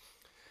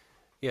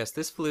 Yes,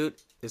 this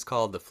flute is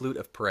called the flute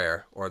of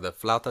prayer, or the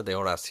flauta de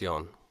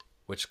oración,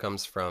 which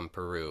comes from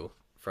Peru,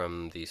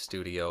 from the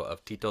studio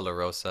of Tito La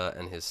Rosa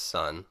and his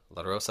son,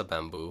 La Rosa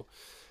Bamboo.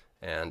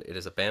 And it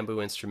is a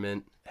bamboo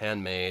instrument,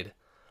 handmade.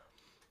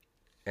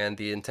 And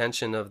the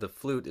intention of the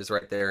flute is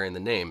right there in the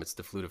name. It's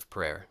the flute of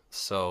prayer.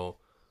 So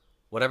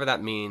whatever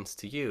that means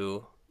to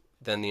you,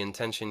 then the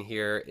intention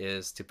here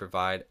is to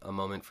provide a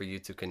moment for you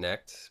to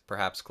connect.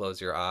 Perhaps close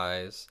your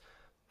eyes,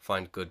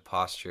 find good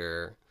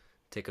posture,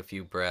 take a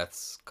few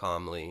breaths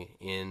calmly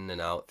in and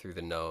out through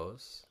the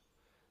nose,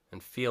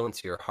 and feel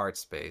into your heart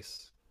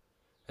space,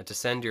 and to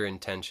send your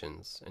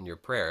intentions and your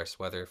prayers,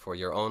 whether for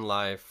your own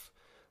life,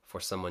 for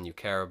someone you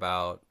care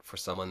about, for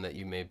someone that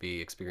you may be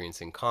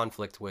experiencing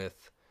conflict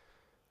with,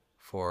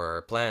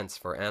 for plants,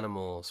 for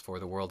animals, for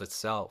the world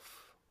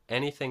itself,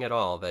 anything at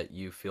all that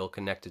you feel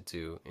connected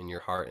to in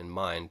your heart and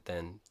mind,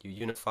 then you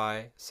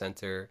unify,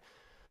 center,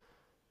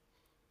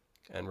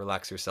 and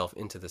relax yourself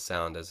into the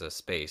sound as a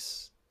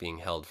space being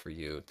held for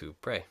you to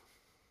pray.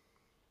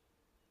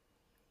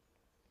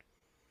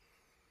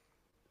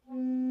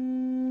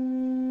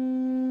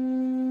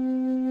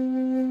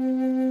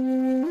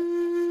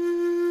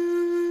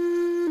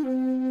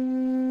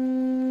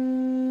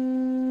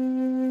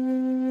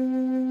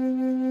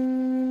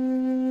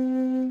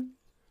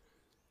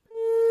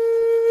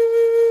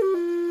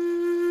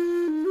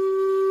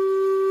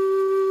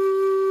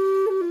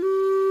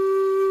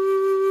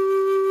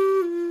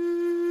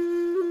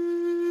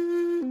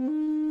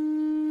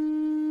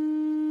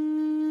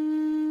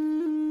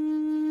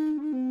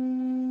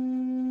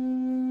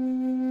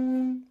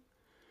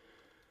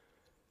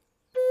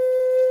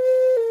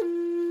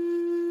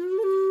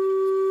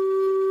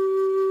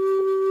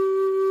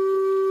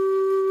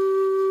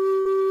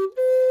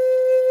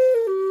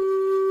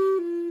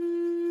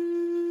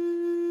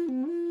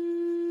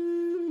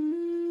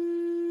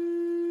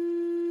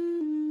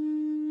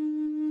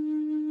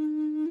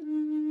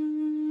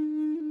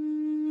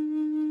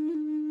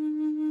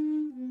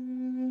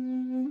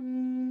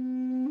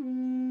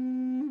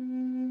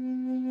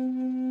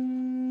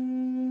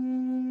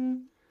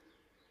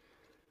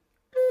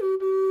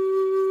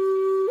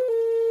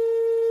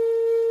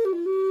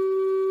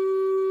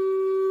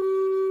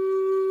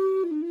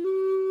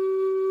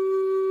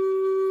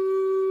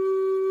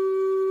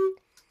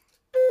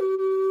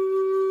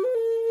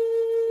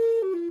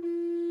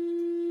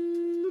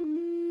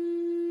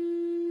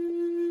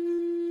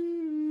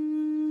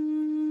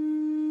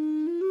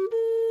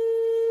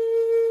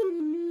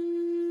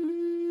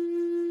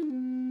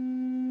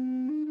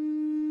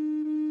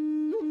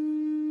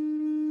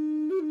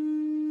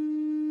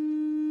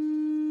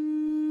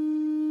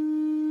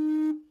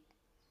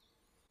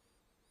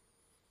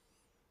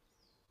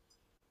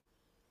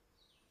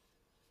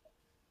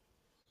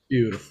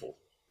 Beautiful,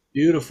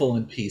 beautiful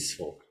and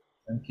peaceful.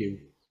 Thank you.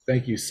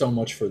 Thank you so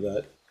much for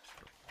that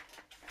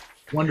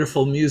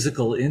wonderful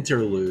musical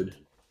interlude.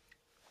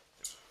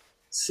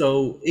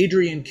 So,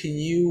 Adrian, can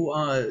you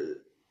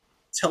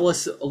tell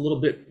us a little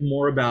bit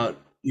more about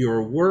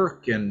your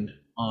work and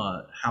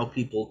how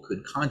people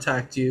could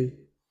contact you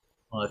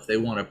if they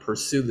want to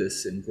pursue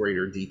this in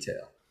greater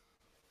detail?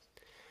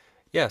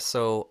 Yeah,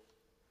 so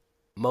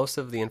most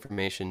of the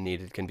information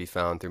needed can be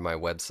found through my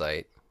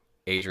website,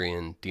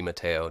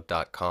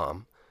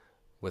 adriandimatteo.com,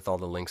 with all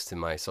the links to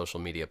my social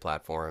media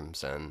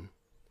platforms, and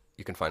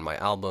you can find my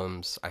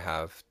albums. I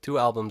have 2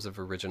 albums of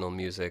original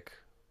music,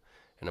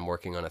 and I'm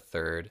working on a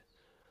third.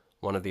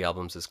 One of the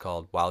albums is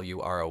called While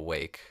You Are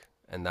Awake,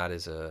 and that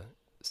is a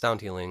sound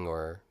healing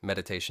or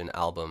meditation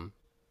album.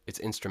 It's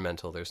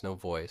instrumental, there's no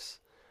voice,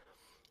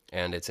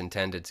 and it's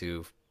intended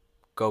to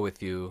go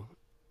with you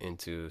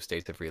into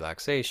states of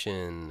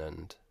relaxation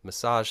and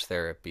massage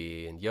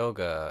therapy and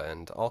yoga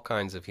and all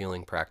kinds of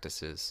healing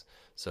practices.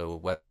 So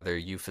whether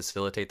you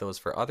facilitate those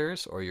for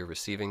others or you're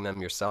receiving them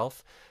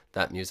yourself,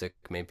 that music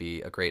may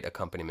be a great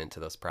accompaniment to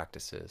those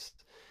practices.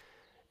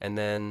 And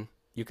then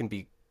you can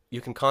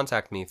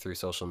contact me through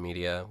social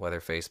media,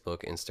 whether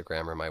Facebook,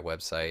 Instagram, or my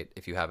website,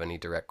 if you have any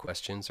direct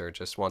questions or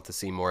just want to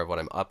see more of what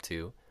I'm up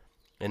to.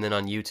 And then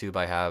on YouTube,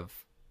 I have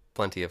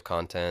plenty of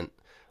content,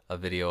 a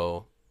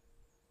video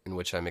in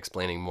which I'm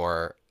explaining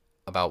more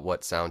about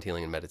what sound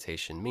healing and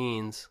meditation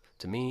means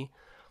to me.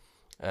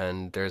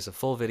 And there's a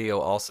full video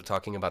also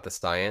talking about the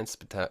science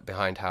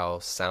behind how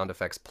sound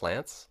affects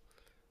plants.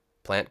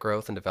 Plant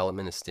growth and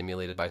development is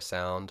stimulated by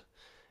sound,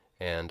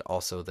 and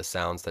also the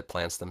sounds that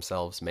plants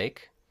themselves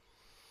make.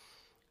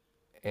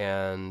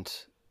 And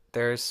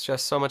there's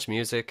just so much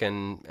music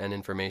and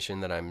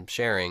information that I'm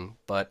sharing,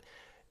 but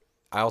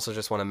I also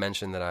just want to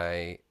mention that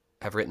I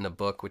have written a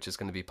book which is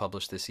going to be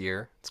published this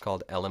year. It's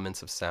called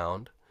Elements of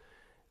Sound,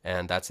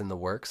 and that's in the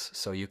works.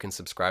 So you can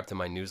subscribe to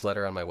my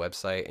newsletter on my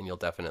website, and you'll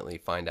definitely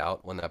find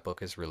out when that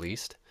book is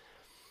released.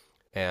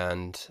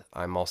 And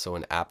I'm also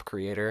an app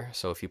creator.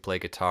 So if you play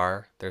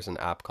guitar, there's an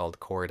app called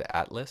Chord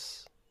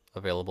Atlas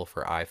available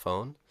for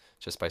iPhone,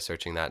 just by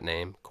searching that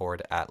name,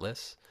 Chord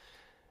Atlas.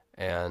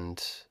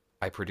 And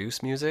I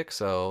produce music,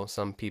 so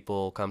some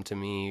people come to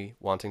me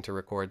wanting to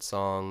record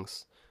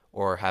songs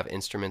or have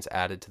instruments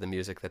added to the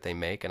music that they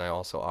make, and I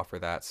also offer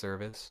that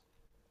service.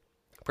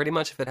 Pretty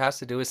much if it has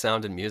to do with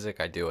sound and music,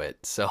 I do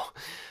it. So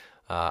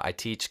I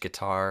teach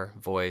guitar,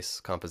 voice,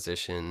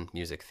 composition,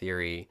 music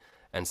theory,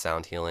 and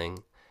sound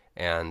healing,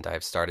 and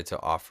I've started to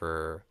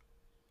offer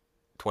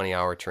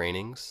 20-hour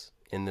trainings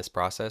in this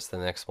process. The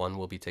next one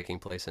will be taking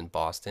place in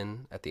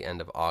Boston at the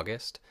end of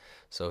August.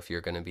 So if you're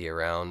going to be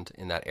around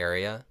in that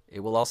area,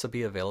 it will also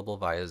be available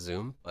via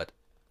Zoom, but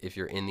if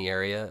you're in the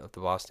area of the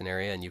Boston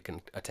area and you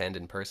can attend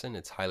in person,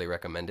 it's highly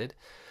recommended.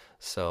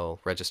 So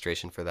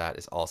registration for that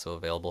is also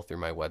available through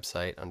my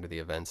website under the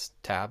events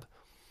tab.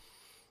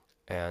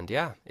 And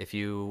yeah, if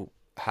you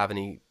have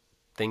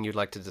anything you'd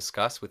like to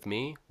discuss with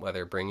me,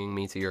 whether bringing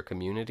me to your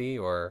community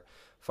or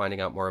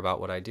finding out more about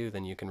what I do,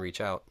 then you can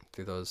reach out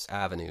through those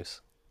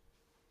avenues.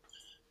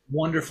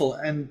 Wonderful.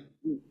 And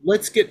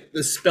let's get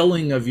the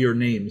spelling of your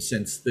name,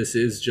 since this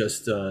is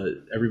just,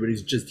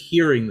 everybody's just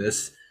hearing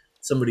this.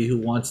 Somebody who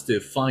wants to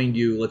find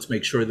you, let's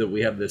make sure that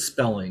we have the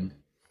spelling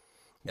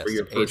for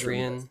your first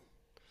name.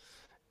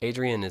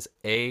 Adrian is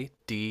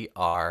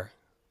Adrian,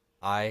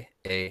 and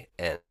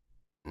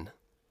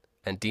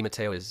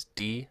DiMatteo is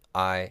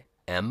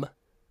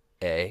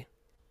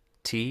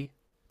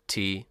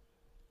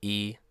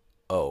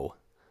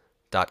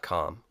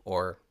DiMatteo.com,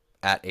 or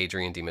at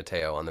Adrian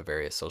DiMatteo on the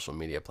various social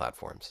media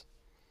platforms.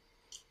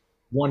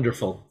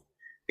 Wonderful.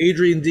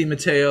 Adrian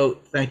DiMatteo,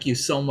 thank you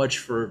so much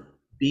for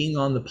being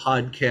on the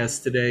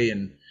podcast today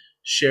and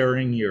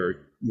sharing your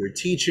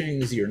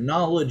teachings, your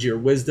knowledge, your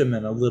wisdom,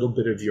 and a little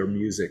bit of your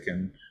music.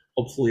 And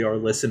hopefully our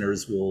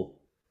listeners will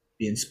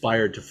be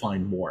inspired to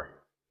find more.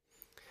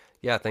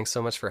 Yeah, thanks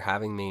so much for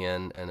having me.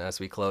 And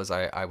as we close,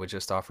 I would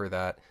just offer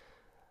that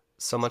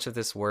so much of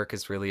this work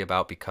is really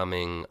about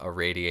becoming a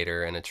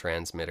radiator and a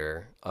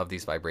transmitter of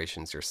these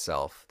vibrations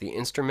yourself. The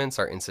instruments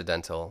are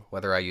incidental,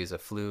 whether I use a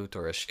flute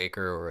or a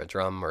shaker or a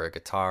drum or a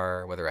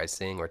guitar, whether I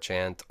sing or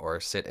chant or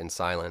sit in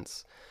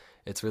silence.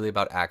 It's really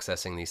about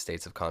accessing these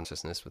states of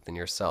consciousness within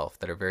yourself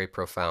that are very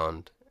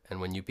profound. And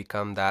when you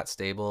become that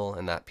stable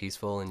and that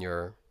peaceful in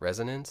your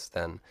resonance,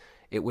 then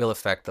it will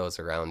affect those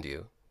around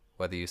you,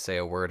 whether you say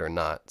a word or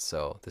not.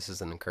 So this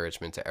is an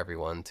encouragement to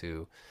everyone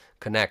to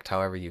connect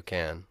however you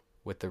can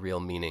with the real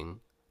meaning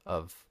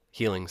of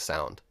healing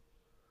sound.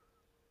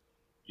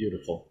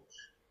 Beautiful.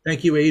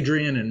 Thank you,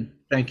 Adrian, and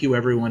thank you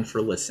everyone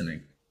for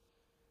listening.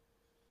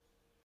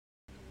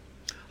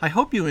 I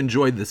hope you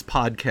enjoyed this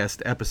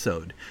podcast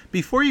episode.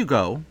 Before you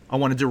go, I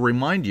wanted to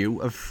remind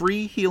you of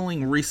free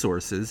healing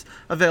resources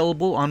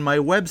available on my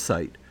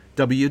website,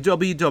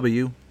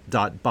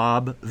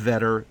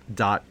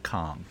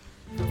 www.bobvetter.com.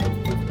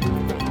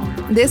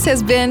 This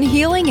has been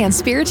Healing and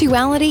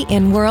Spirituality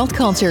in World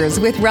Cultures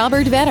with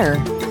Robert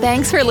Vetter.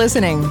 Thanks for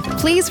listening.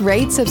 Please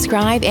rate,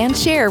 subscribe, and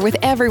share with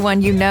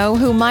everyone you know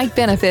who might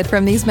benefit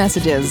from these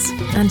messages.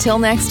 Until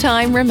next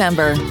time,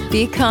 remember,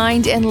 be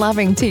kind and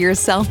loving to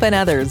yourself and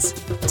others.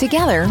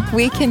 Together,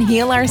 we can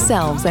heal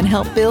ourselves and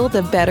help build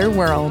a better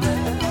world.